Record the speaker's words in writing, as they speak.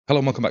Hello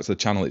and welcome back to the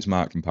channel. It's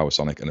Mark from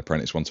PowerSonic and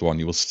Apprentice 121.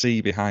 You will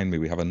see behind me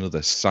we have another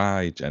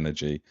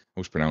SigEnergy, I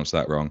always pronounce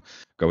that wrong,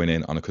 going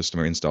in on a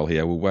customer install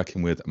here. We're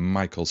working with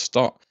Michael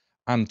Stott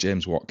and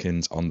James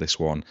Watkins on this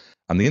one.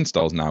 And the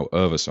install's now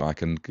over, so I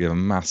can give a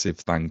massive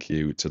thank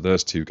you to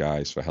those two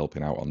guys for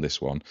helping out on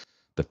this one.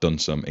 They've done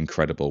some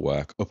incredible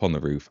work up on the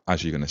roof,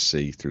 as you're going to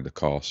see through the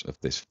course of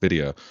this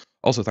video.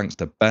 Also thanks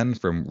to Ben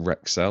from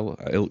Rexel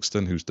at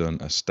Ilkeston, who's done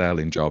a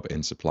sterling job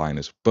in supplying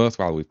us both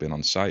while we've been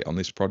on site on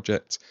this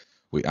project.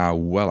 We are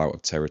well out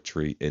of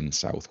territory in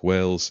South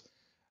Wales.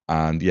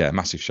 And yeah,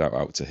 massive shout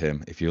out to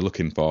him. If you're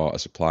looking for a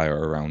supplier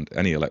around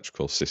any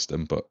electrical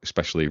system, but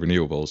especially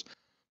renewables,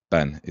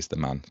 Ben is the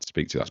man to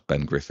speak to. That's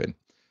Ben Griffin.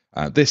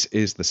 This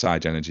is the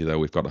SigEnergy though.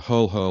 We've got a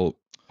whole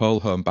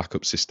home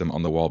backup system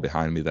on the wall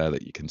behind me there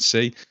that you can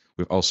see.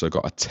 We've also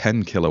got a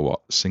 10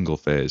 kilowatt single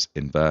phase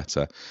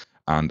inverter.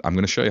 And I'm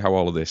going to show you how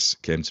all of this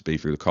came to be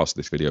through the course of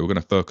this video. We're going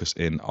to focus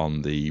in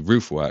on the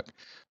roof work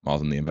more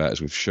than the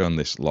inverters. We've shown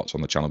this lots on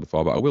the channel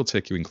before, but I will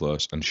take you in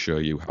close and show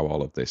you how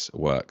all of this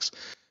works.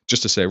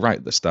 Just to say right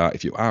at the start,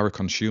 if you are a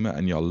consumer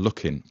and you're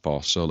looking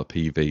for solar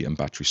PV and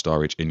battery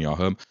storage in your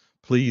home,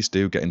 please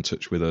do get in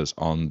touch with us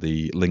on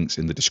the links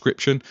in the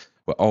description.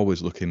 We're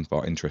always looking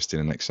for interesting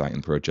and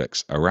exciting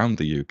projects around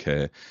the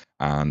UK,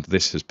 and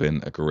this has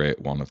been a great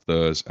one of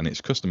those, and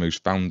it's customers who's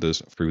found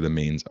us through the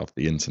means of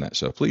the internet.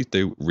 So please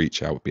do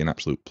reach out. It'd be an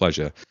absolute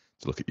pleasure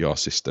to look at your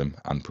system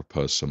and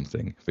propose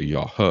something for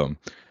your home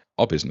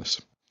or business.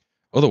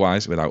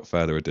 Otherwise, without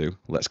further ado,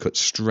 let's cut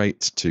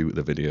straight to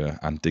the video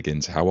and dig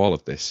into how all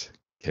of this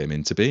came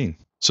into being.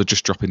 So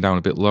just dropping down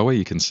a bit lower,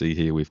 you can see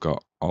here we've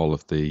got all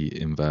of the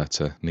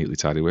inverter neatly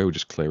tidied away. We're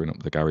just clearing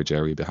up the garage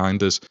area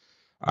behind us.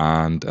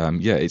 And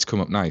yeah, it's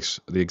come up nice.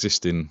 The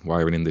existing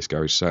wiring in this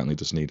garage certainly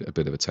does need a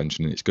bit of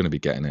attention, and it's going to be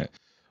getting it.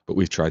 But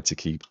we've tried to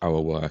keep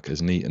our work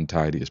as neat and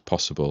tidy as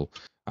possible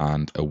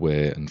and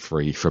away and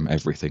free from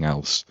everything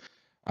else.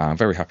 I'm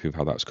very happy with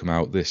how that's come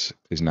out. This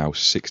is now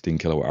 16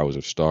 kilowatt hours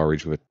of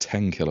storage with a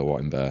 10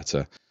 kilowatt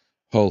inverter,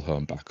 whole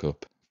home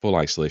backup, full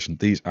isolation.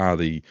 These are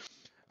the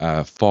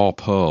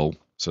 4-pole,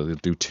 so they'll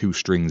do 2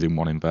 strings in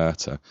one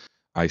inverter,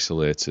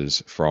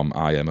 isolators from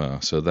IMO.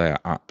 So they are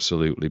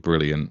absolutely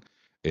brilliant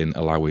in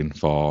allowing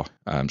for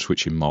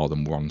switching more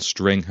than one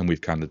string, and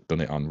we've kind of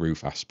done it on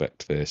roof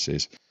aspect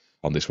faces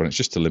on this one. It's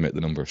just to limit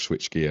the number of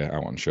switch gear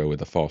out on show with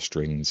the 4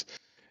 strings.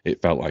 It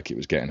felt like it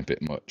was getting a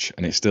bit much,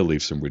 and it still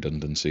leaves some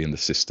redundancy in the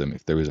system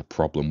if there is a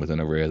problem with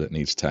an array that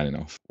needs turning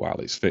off while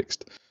it's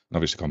fixed. And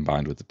obviously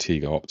combined with the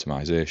Tigo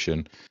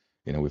optimization,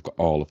 you know, we've got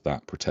all of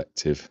that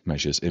protective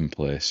measures in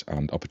place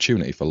and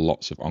opportunity for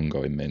lots of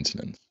ongoing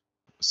maintenance.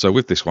 So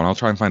with this one, I'll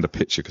try and find a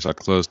picture because I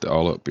closed it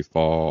all up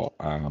before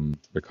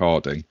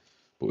recording,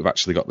 but we've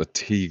actually got the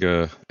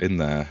Tigo in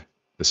there,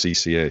 the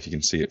CCA, if you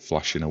can see it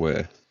flashing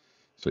away.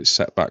 So it's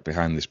set back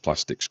behind this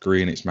plastic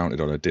screen. It's mounted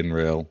on a DIN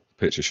rail.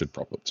 Picture should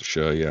pop up to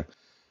show you.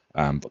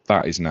 But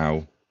that is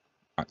now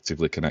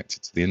actively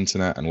connected to the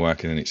internet and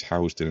working, and it's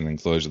housed in an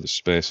enclosure there's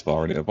space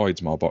for, and it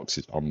avoids more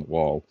boxes on the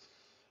wall.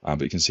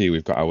 But you can see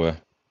we've got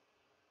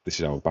this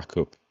is our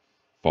backup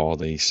for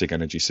the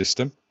SigEnergy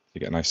system.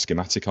 You get a nice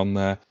schematic on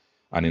there,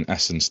 and in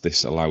essence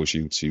this allows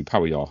you to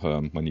power your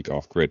home when you go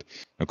off grid.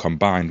 Now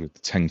combined with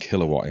the 10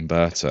 kilowatt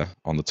inverter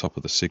on the top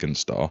of the SigEn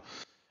store,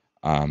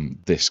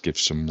 this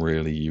gives some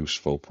really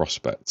useful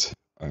prospect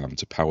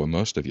to power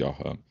most of your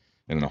home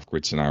in an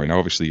off-grid scenario. Now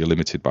obviously you're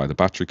limited by the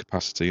battery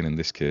capacity, and in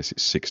this case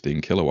it's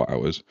 16 kilowatt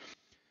hours,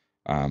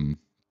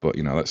 but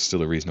you know, that's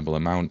still a reasonable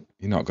amount.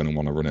 You're not going to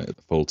want to run it at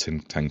the full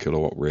 10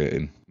 kilowatt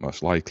rating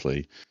most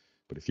likely,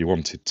 but if you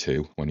wanted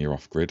to when you're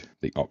off-grid,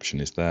 the option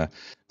is there.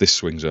 This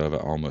swings over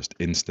almost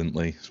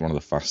instantly. It's one of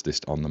the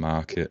fastest on the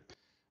market,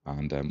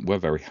 and we're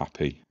very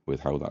happy with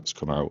how that's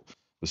come out.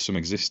 There's some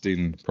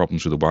existing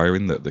problems with the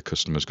wiring that the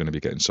customer's going to be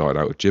getting sorted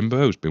out with Jimbo,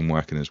 who's been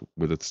working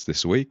with us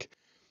this week.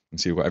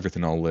 And so you've got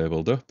everything all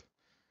labelled up,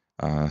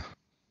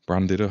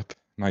 branded up,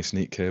 nice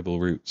neat cable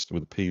routes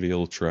with the PV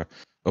Ultra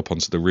up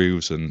onto the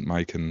roofs, and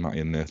Mike and Matty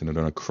and Nathan have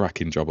done a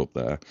cracking job up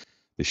there.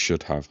 This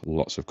should have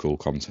lots of cool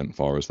content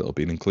for us that'll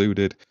be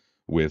included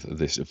with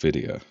this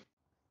video.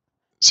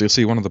 So you'll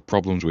see one of the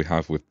problems we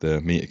have with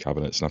the meter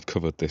cabinets, and I've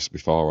covered this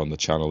before on the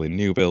channel in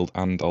new build,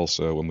 and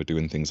also when we're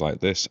doing things like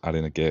this,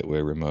 adding a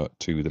gateway remote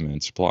to the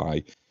main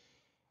supply,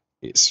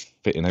 it's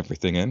fitting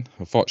everything in.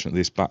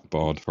 Unfortunately, this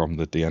backboard from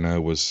the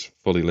DNO was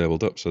fully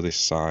labelled up, so this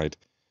side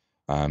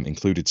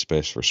included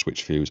space for a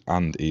switch fuse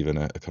and even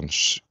a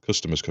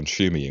customer's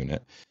consumer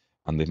unit,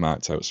 and they've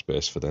marked out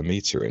space for their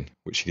metering,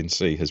 which you can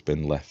see has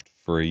been left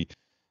free.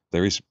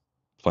 There is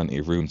plenty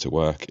of room to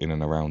work in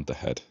and around the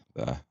head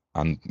there,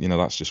 and you know,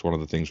 that's just one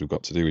of the things we've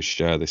got to do, is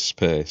share this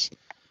space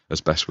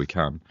as best we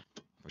can.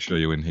 I'll show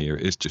you in here.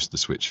 It is just the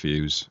switch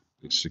fuse.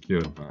 It's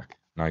secured back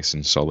nice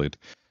and solid,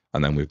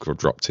 and then we've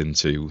dropped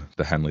into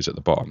the Henleys at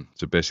the bottom.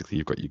 So basically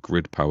you've got your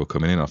grid power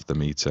coming in off the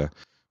meter,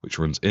 which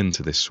runs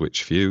into this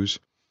switch fuse.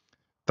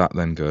 That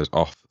then goes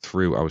off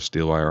through our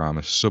steel wire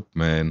armour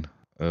sub-main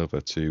over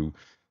to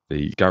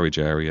the garage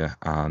area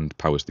and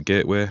powers the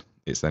gateway.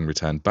 It's then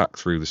returned back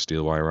through the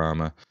steel wire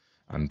armour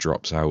and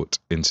drops out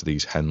into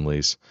these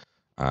Henleys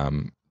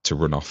to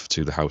run off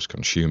to the house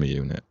consumer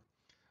unit.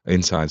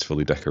 Inside's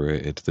fully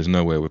decorated. There's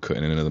no way we're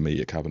cutting in another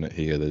meter cabinet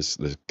here. There's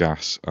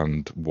gas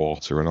and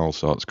water and all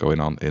sorts going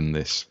on in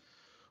this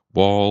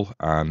wall,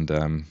 and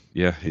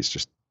yeah, it's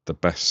just the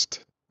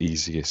best,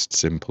 easiest,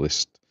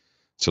 simplest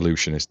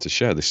solution is to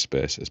share this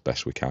space as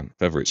best we can.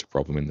 If ever it's a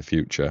problem in the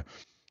future,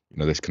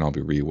 this can all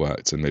be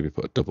reworked and maybe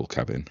put a double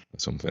cabin or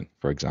something,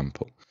 for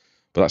example.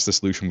 But that's the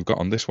solution we've got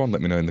on this one.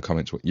 Let me know in the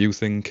comments what you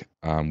think.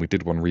 We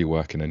did one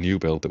rework in a new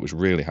build that was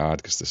really hard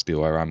because the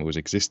steel wire armor was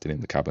existing in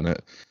the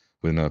cabinet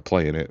with no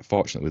play in it.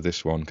 Fortunately with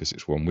this one, because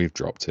it's one we've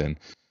dropped in,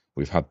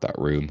 we've had that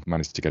room,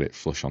 managed to get it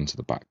flush onto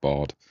the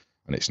backboard,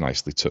 and it's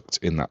nicely tucked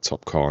in that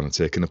top corner,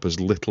 taking up as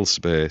little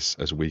space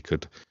as we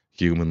could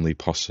humanly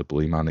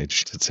possibly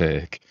manage to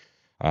take.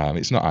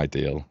 It's not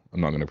ideal. I'm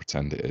not going to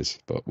pretend it is,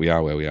 but we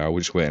are where we are. We're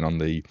just waiting on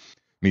the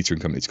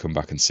metering company to come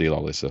back and seal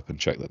all this up and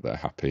check that they're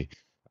happy.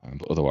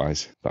 But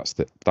otherwise, that's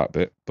that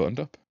bit buttoned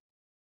up.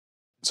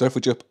 So if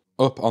we jump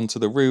up onto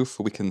the roof,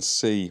 we can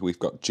see we've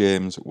got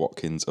James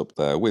Watkins up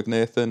there with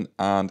Nathan,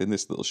 and in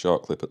this little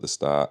short clip at the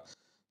start,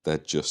 they're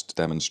just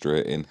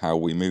demonstrating how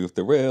we move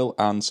the rail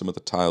and some of the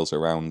tiles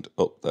around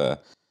up there.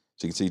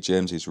 So you can see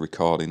James is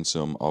recording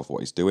some of what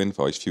he's doing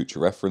for his future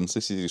reference.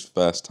 This is his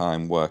first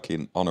time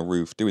working on a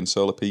roof doing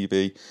solar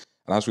PV,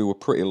 and as we were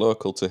pretty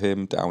local to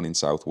him down in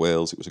South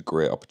Wales, it was a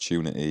great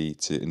opportunity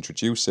to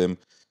introduce him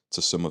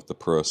to some of the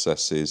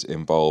processes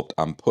involved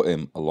and put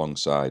him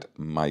alongside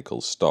Michael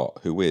Stott,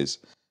 who is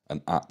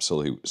an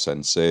absolute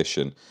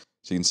sensation.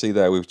 So you can see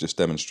there we've just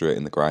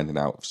demonstrating the grinding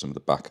out of some of the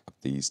back of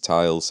these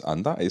tiles,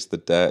 and that is the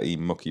dirty,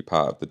 mucky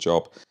part of the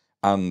job,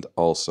 and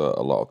also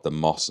a lot of the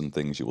moss and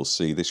things you will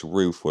see. This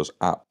roof was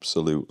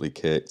absolutely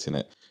caked in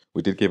it.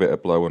 We did give it a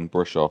blow and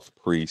brush off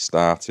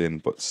pre-starting,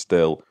 but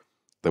still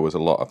there was a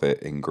lot of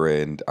it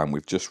ingrained, and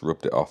we've just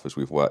rubbed it off as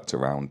we've worked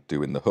around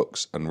doing the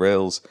hooks and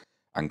rails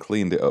and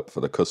cleaned it up for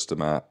the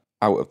customer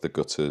out of the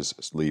gutters,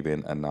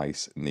 leaving a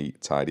nice,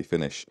 neat, tidy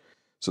finish.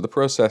 So the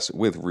process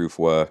with roof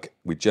work,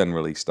 we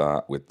generally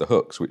start with the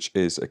hooks, which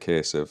is a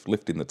case of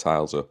lifting the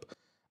tiles up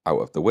out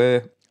of the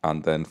way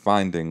and then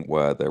finding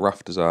where the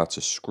rafters are to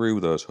screw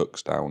those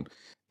hooks down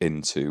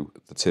into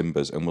the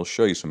timbers. And we'll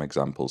show you some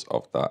examples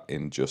of that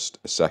in just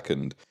a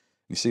second.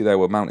 You see there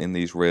we're mounting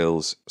these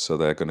rails, so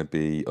they're going to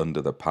be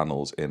under the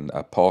panels in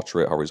a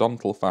portrait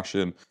horizontal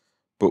fashion,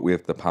 but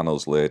with the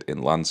panels laid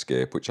in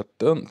landscape, which I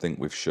don't think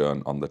we've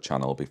shown on the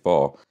channel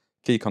before.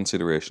 Key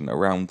consideration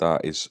around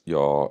that is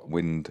your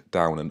wind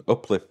down and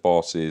uplift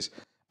forces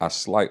are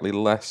slightly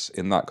less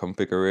in that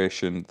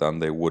configuration than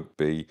they would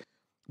be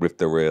with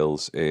the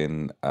rails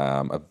in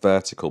a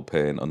vertical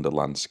pane under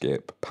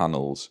landscape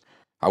panels.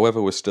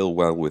 However, we're still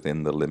well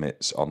within the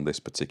limits on this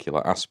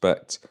particular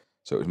aspect,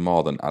 so it was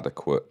more than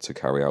adequate to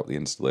carry out the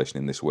installation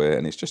in this way,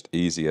 and it's just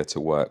easier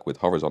to work with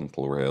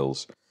horizontal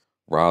rails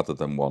rather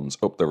than ones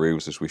up the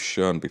roofs, as we've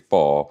shown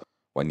before,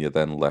 when you're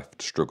then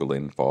left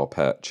struggling for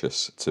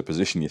purchase to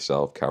position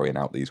yourself carrying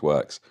out these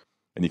works.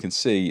 And you can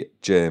see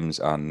James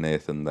and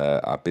Nathan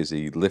there are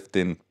busy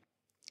lifting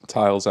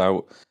tiles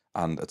out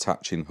and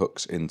attaching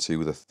hooks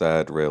into the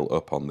third rail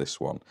up on this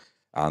one.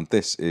 And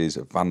this is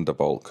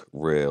Vandervalk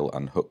rail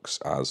and hooks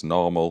as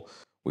normal.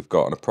 We've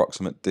got an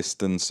approximate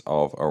distance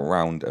of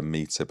around a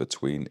metre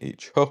between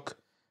each hook,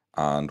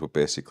 and we're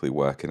basically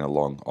working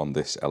along on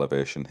this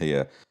elevation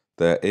here.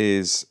 There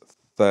is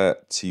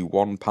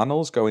 31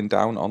 panels going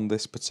down on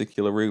this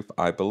particular roof,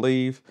 I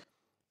believe.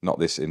 Not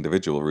this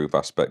individual roof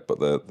aspect, but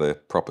the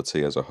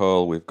property as a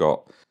whole. We've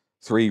got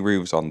 3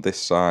 roofs on this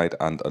side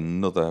and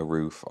another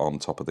roof on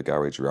top of the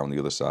garage around the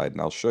other side. And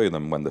I'll show you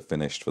them when they're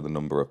finished for the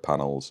number of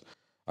panels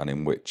and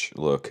in which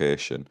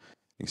location.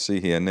 You can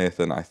see here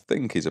Nathan, I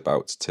think, is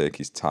about to take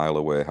his tile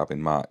away,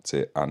 having marked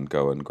it, and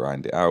go and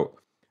grind it out.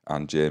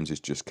 And James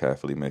is just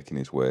carefully making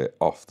his way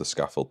off the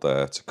scaffold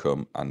there to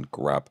come and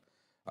grab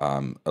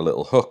a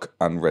little hook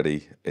and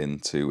ready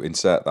to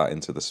insert that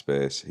into the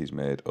space he's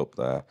made up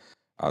there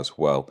as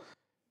well.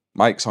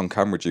 Mike's on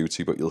camera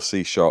duty, but you'll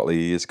see shortly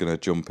he is going to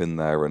jump in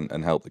there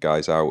and help the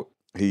guys out.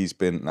 He's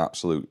been an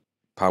absolute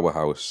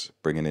powerhouse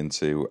bringing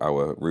into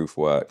our roof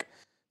work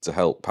to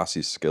help pass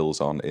his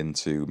skills on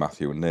into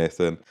Matthew and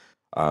Nathan.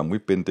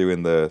 We've been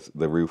doing the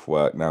roof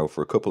work now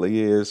for a couple of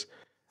years,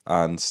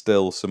 and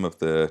still some of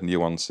the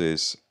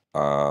nuances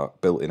are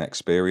built in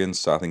experience.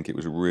 So I think it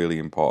was a really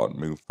important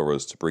move for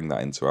us to bring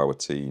that into our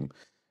team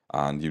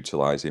and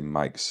utilising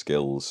Mike's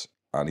skills.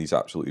 And he's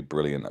absolutely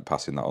brilliant at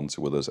passing that on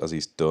to others, as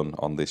he's done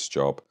on this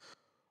job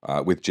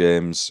with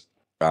James.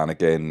 And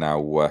again, now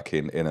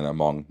working in and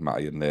among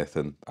Matty and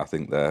Nathan. I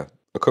think they're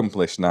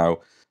accomplished now.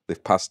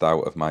 They've passed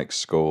out of Mike's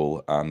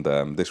school, and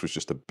this was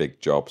just a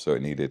big job, so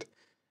it needed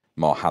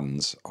more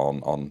hands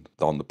on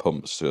the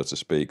pumps, so to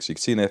speak. So you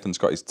can see Nathan's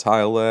got his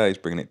tile there. He's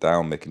bringing it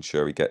down, making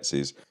sure he gets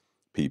his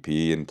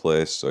PPE in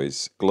place, so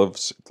his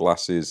gloves,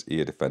 glasses,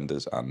 ear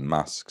defenders and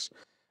masks.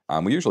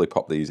 And we usually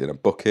pop these in a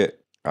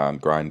bucket and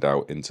grind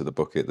out into the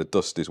bucket. The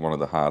dust is one of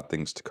the hard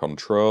things to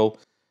control,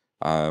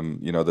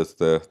 You know, there's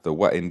the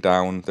wetting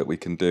down that we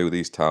can do.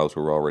 These tiles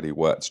were already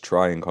wet to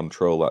try and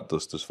control that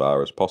dust as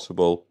far as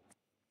possible.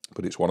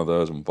 But it's one of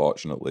those,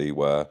 unfortunately,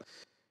 where,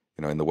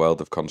 you know, in the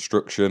world of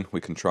construction, we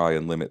can try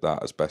and limit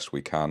that as best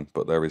we can,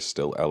 but there is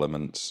still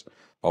elements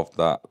of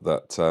that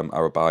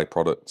are a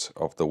byproduct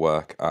of the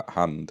work at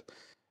hand.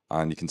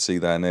 And you can see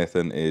there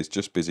Nathan is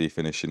just busy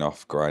finishing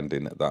off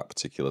grinding that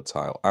particular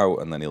tile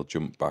out, and then he'll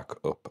jump back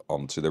up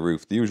onto the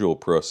roof. The usual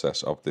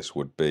process of this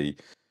would be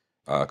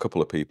a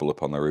couple of people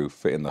up on the roof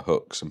fitting the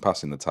hooks and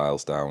passing the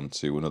tiles down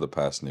to another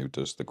person who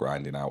does the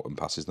grinding out and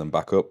passes them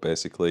back up,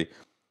 basically.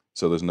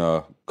 So there's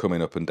no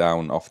coming up and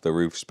down off the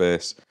roof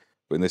space.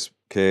 But in this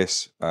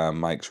case,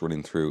 Mike's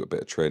running through a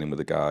bit of training with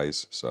the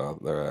guys, so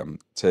they're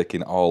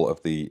taking all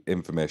of the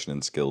information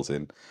and skills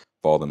in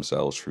for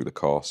themselves through the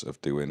course of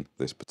doing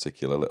this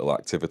particular little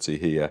activity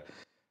here.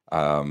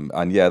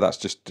 And yeah, that's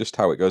just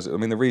how it goes. I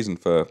mean, the reason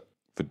for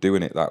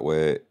doing it that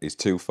way is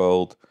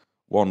twofold.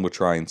 One, we're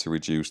trying to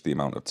reduce the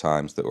amount of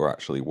times that we're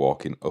actually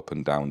walking up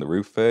and down the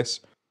roof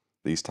face.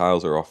 These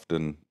tiles are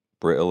often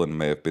brittle and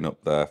may have been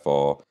up there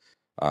for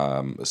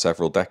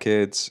several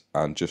decades,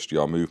 and just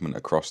your movement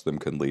across them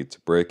can lead to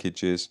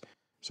breakages.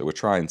 So we're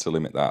trying to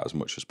limit that as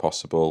much as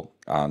possible.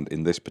 And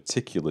in this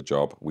particular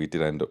job, we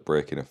did end up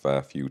breaking a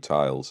fair few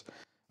tiles.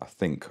 I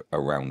think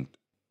around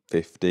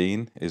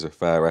 15 is a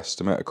fair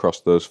estimate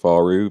across those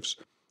 4 roofs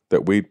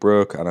that we'd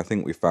broke, and I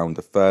think we found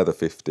a further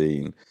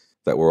 15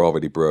 that were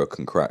already broke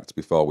and cracked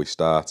before we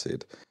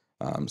started.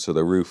 So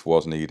the roof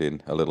was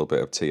needing a little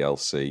bit of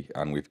TLC,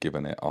 and we've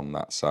given it on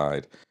that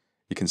side.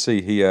 You can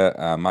see here,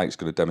 Mike's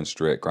going to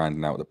demonstrate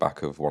grinding out the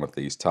back of one of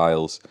these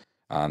tiles,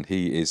 and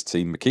he is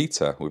Team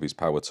Makita with his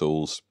power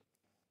tools.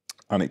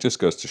 And it just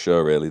goes to show,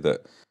 really,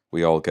 that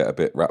we all get a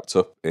bit wrapped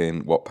up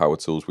in what power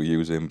tools we're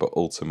using, but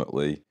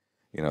ultimately,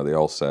 you know, they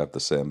all serve the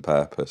same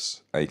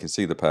purpose. You can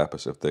see the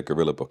purpose of the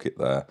Gorilla Bucket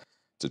there,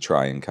 to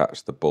try and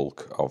catch the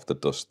bulk of the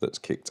dust that's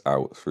kicked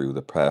out through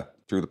the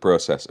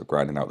process of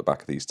grinding out the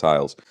back of these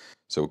tiles.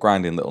 So we're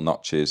grinding little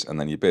notches, and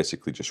then you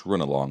basically just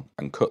run along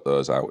and cut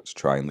those out to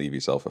try and leave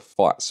yourself a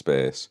flat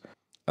space,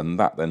 and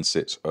that then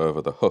sits over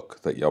the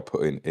hook that you're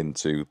putting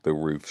into the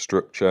roof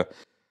structure.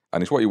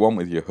 And it's what you want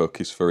with your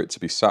hook is for it to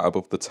be sat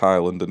above the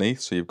tile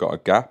underneath, so you've got a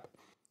gap.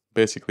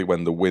 Basically,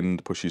 when the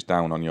wind pushes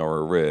down on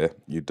your array,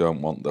 you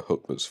don't want the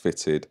hook that's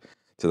fitted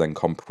to then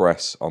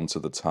compress onto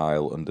the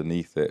tile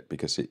underneath it,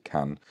 because it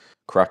can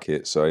crack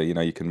it. So, you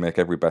know, you can make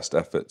every best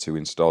effort to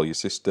install your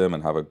system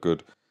and have a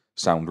good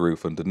sound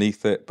roof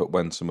underneath it, but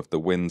when some of the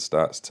wind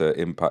starts to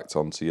impact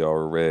onto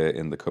your array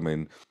in the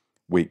coming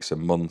weeks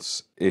and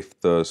months, if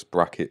those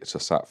brackets are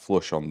sat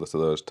flush onto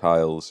those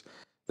tiles,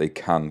 they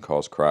can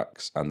cause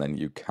cracks, and then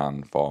you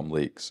can form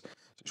leaks.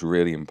 So it's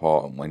really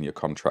important when your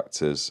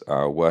contractors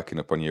are working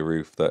up on your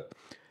roof that,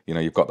 you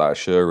know, you've got that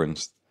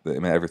assurance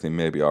that everything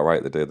may be all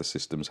right the day the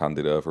system's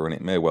handed over, and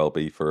it may well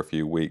be for a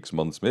few weeks,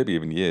 months, maybe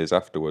even years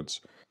afterwards.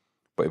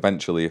 But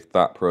eventually, if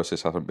that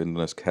process hasn't been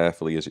done as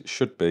carefully as it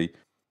should be,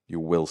 you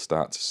will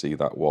start to see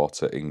that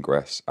water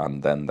ingress,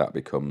 and then that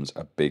becomes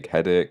a big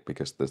headache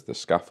because there's the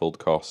scaffold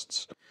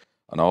costs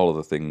and all of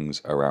the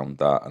things around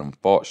that. And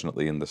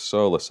unfortunately, in the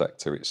solar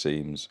sector, it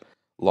seems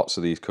lots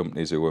of these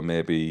companies who are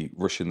maybe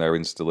rushing their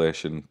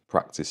installation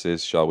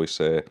practices, shall we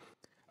say,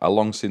 are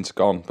long since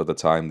gone by the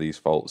time these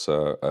faults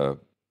are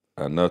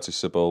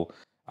noticeable,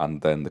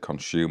 and then the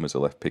consumers are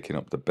left picking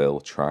up the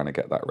bill trying to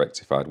get that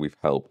rectified. We've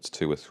helped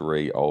 2 or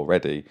 3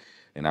 already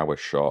in our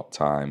short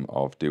time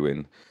of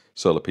doing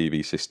solar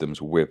PV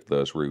systems with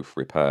those roof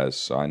repairs.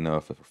 So I know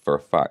for a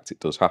fact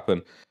it does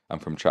happen,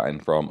 and from chatting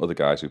from other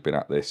guys who've been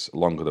at this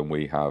longer than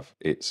we have,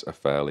 it's a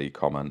fairly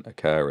common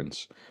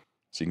occurrence.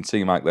 So you can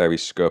see Mike there,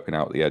 he's scoping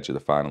out the edge of the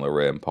final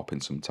array and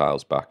popping some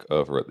tiles back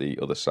over at the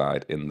other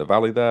side in the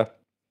valley there.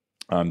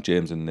 And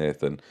James and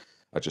Nathan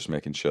are just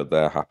making sure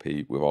they're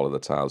happy with all of the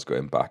tiles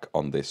going back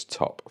on this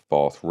top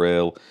 4th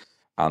rail.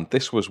 And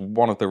this was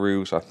one of the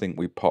roofs I think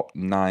we popped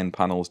 9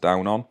 panels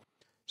down on.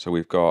 So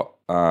we've got,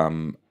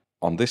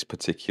 on this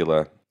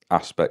particular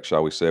aspect,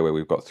 shall we say, where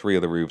we've got 3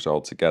 of the roofs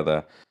all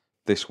together,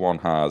 this one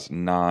has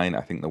 9.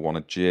 I think the one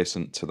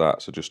adjacent to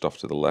that, so just off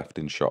to the left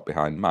in shot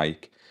behind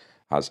Mike,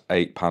 has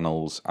 8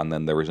 panels. And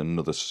then there is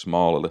another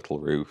smaller little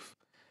roof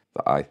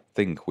that I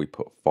think we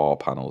put 4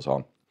 panels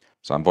on.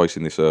 So I'm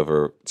voicing this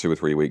over 2 or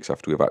 3 weeks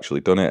after we've actually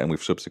done it, and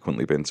we've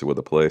subsequently been to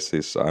other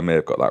places. So I may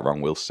have got that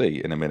wrong. We'll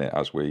see in a minute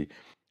as we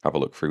have a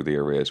look through the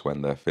arrays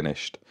when they're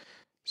finished.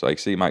 So you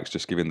see Mike's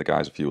just giving the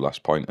guys a few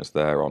last pointers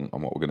there on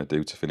what we're going to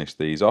do to finish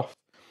these off,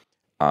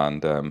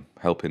 and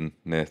helping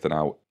Nathan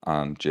out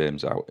and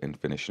James out in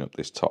finishing up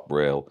this top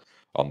rail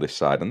on this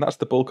side. And that's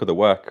the bulk of the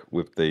work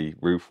with the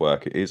roof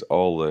work. It is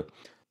all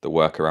the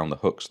work around the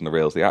hooks and the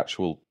rails. The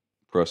actual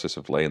process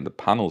of laying the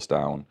panels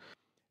down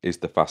is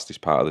the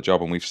fastest part of the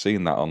job, and we've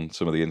seen that on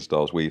some of the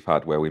installs we've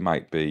had where we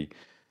might be,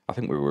 I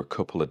think we were a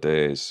couple of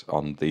days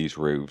on these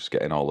roofs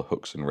getting all the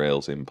hooks and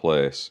rails in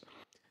place,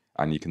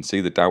 and you can see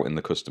the doubt in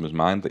the customer's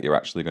mind that you're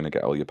actually going to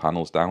get all your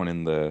panels down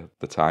in the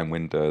time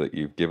window that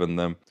you've given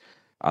them.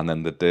 And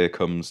then the day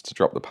comes to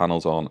drop the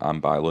panels on,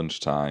 and by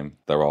lunchtime,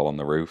 they're all on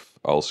the roof,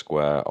 all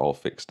square, all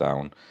fixed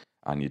down,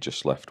 and you're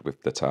just left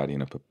with the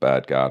tidying up of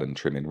bird garden,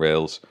 trimming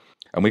rails.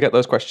 And we get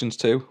those questions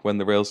too, when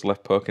the rails are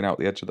left poking out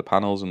the edge of the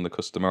panels and the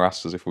customer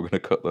asks us if we're going to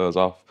cut those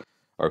off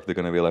or if they're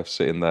going to be left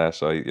sitting there.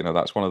 So,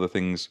 that's one of the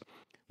things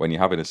when you're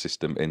having a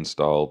system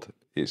installed,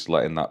 it's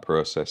letting that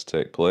process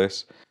take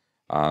place.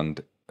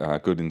 And a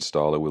good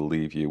installer will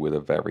leave you with a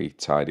very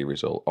tidy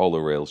result. All the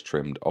rails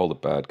trimmed, all the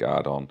bird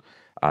guard on,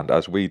 and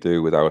as we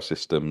do with our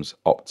systems,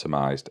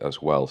 optimized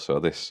as well. So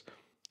this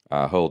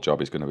whole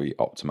job is going to be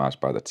optimized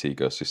by the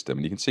Tigo system.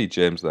 And you can see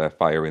James there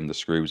firing the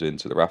screws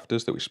into the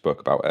rafters that we spoke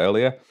about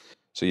earlier.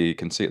 So you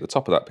can see at the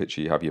top of that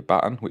picture, you have your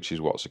batten, which is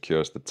what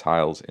secures the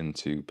tiles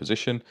into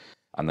position.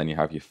 And then you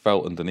have your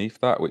felt underneath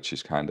that, which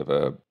is kind of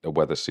a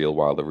weather seal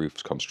while the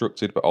roof's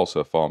constructed, but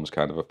also forms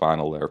kind of a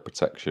final layer of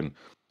protection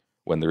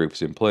when the roof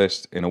is in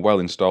place. In a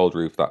well-installed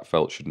roof, that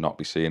felt should not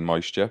be seeing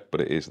moisture,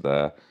 but it is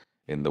there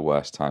in the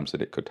worst times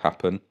that it could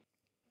happen.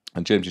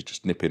 And James is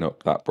just nipping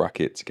up that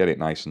bracket to get it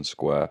nice and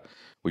square.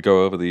 We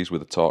go over these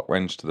with a torque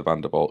wrench to the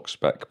Vanderbilt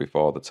spec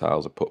before the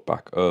tiles are put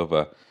back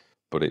over,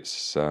 but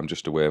it's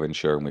just a way of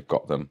ensuring we've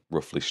got them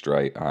roughly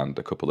straight and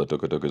a couple of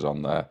dugger-duggers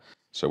on there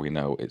so we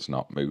know it's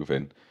not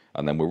moving.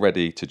 And then we're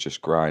ready to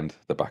just grind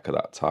the back of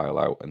that tile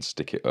out and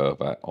stick it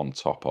over on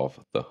top of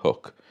the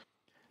hook.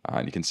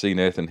 And you can see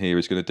Nathan here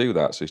is going to do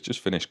that. So he's just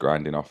finished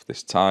grinding off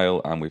this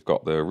tile, and we've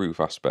got the roof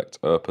aspect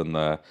open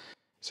there.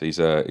 So he's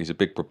a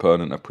big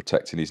proponent of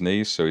protecting his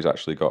knees. So he's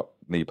actually got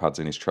knee pads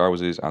in his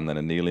trousers and then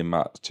a kneeling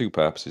mat. Two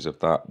purposes of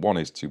that. One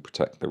is to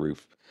protect the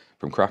roof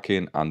from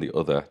cracking, and the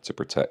other to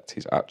protect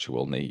his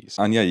actual knees.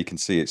 And yeah, you can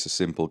see it's a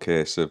simple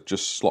case of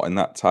just slotting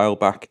that tile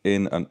back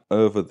in and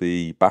over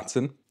the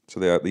batten. So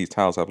these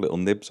tiles have little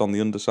nibs on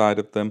the underside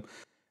of them,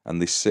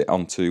 and they sit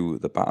onto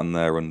the batten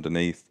there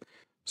underneath.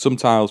 Some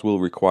tiles will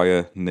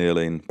require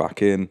nailing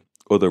back in.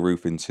 Other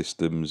roofing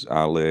systems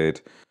are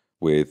laid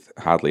with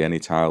hardly any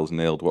tiles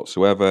nailed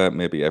whatsoever,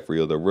 maybe every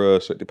other row.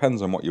 So it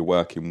depends on what you're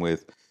working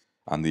with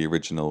and the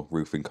original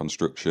roofing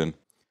construction.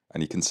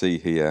 And you can see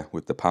here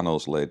with the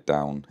panels laid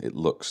down, it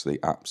looks the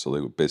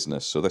absolute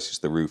business. So this is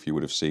the roof you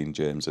would have seen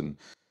James and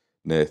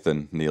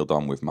Nathan nailed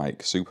on with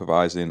Mike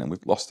supervising, and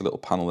we've lost a little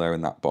panel there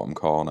in that bottom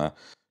corner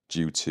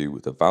due to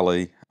the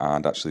valley.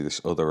 And actually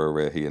this other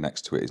array here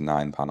next to it is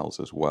 9 panels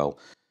as well.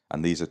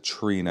 And these are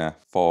Trina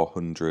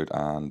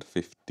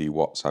 450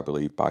 watts, I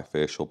believe,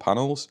 bifacial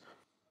panels.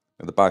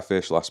 And the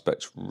bifacial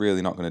aspect's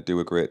really not going to do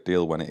a great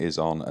deal when it is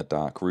on a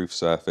dark roof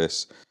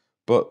surface,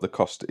 but the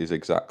cost is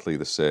exactly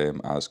the same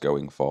as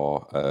going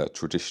for a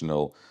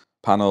traditional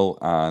panel,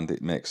 and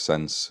it makes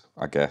sense,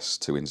 I guess,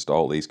 to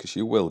install these because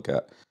you will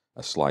get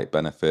a slight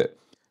benefit.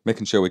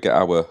 Making sure we get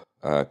our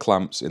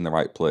clamps in the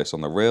right place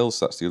on the rails,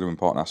 that's the other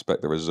important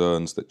aspect. There are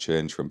zones that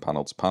change from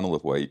panel to panel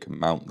of where you can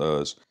mount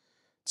those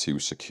to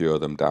secure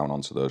them down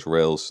onto those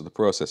rails. So the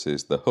process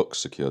is the hook's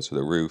secured to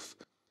the roof,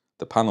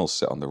 the panels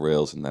sit on the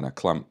rails and then are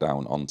clamped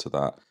down onto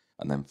that.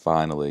 And then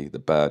finally, the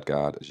bird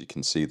guard, as you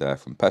can see there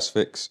from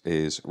Pestfix,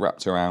 is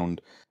wrapped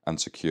around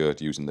and secured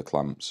using the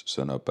clamps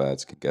so no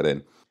birds can get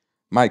in.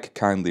 Mike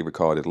kindly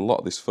recorded a lot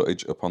of this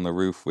footage up on the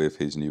roof with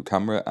his new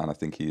camera, and I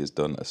think he has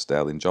done a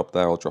sterling job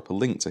there. I'll drop a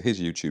link to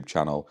his YouTube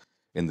channel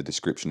in the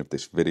description of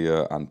this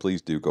video, and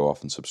please do go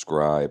off and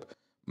subscribe.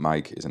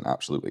 Mike is an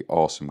absolutely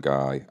awesome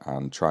guy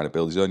and trying to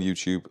build his own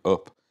YouTube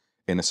up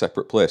in a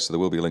separate place, so there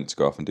will be a link to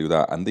go off and do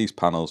that. And these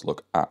panels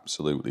look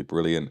absolutely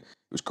brilliant.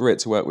 It was great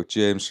to work with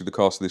James through the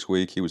course of this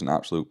week. He was an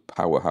absolute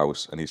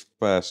powerhouse, and his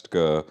first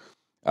go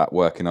at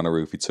working on a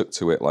roof, he took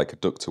to it like a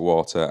duck to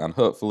water, and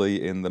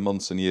hopefully in the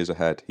months and years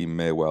ahead he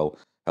may well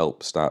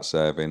help start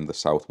serving the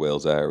South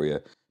Wales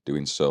area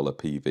doing solar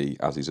PV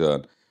as his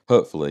own.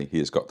 Hopefully he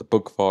has got the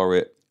bug for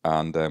it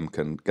and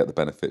can get the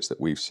benefits that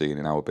we've seen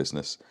in our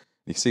business.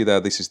 You see there,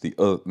 this is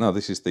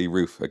the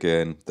roof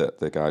again that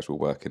the guys were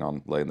working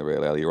on laying the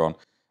rail earlier on,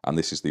 and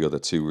this is the other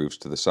 2 roofs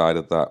to the side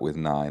of that with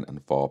 9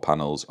 and 4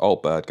 panels, all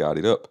bird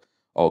guarded up,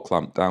 all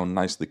clamped down,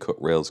 nicely cut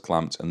rails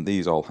clamped, and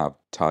these all have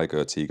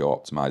Tigo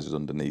optimizers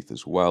underneath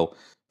as well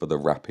for the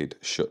rapid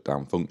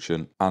shutdown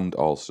function and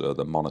also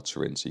the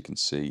monitoring, so you can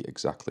see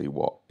exactly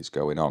what is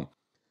going on.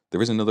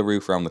 There is another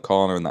roof around the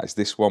corner, and that is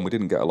this one. We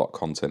didn't get a lot of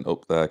content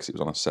up there because it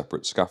was on a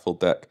separate scaffold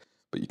deck.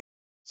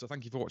 So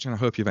thank you for watching. I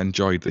hope you've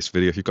enjoyed this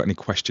video. If you've got any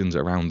questions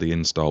around the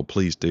install,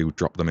 please do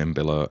drop them in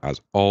below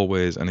as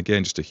always. And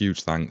again, just a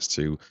huge thanks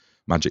to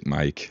Magic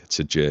Mike,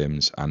 to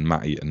James and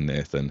Matty and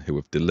Nathan, who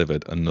have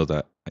delivered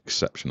another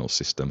exceptional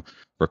system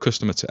for a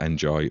customer to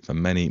enjoy for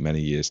many, many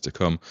years to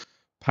come,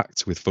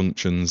 packed with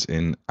functions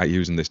in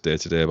using this day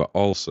to day, but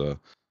also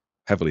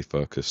heavily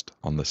focused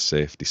on the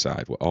safety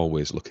side. We're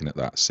always looking at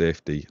that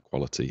safety,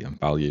 quality and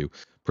value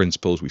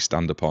principles we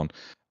stand upon,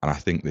 and I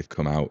think they've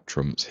come out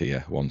trumps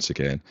here once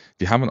again. If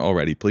you haven't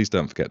already, please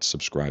don't forget to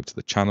subscribe to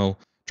the channel,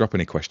 drop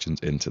any questions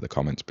into the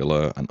comments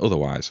below, and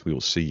otherwise we will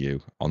see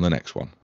you on the next one.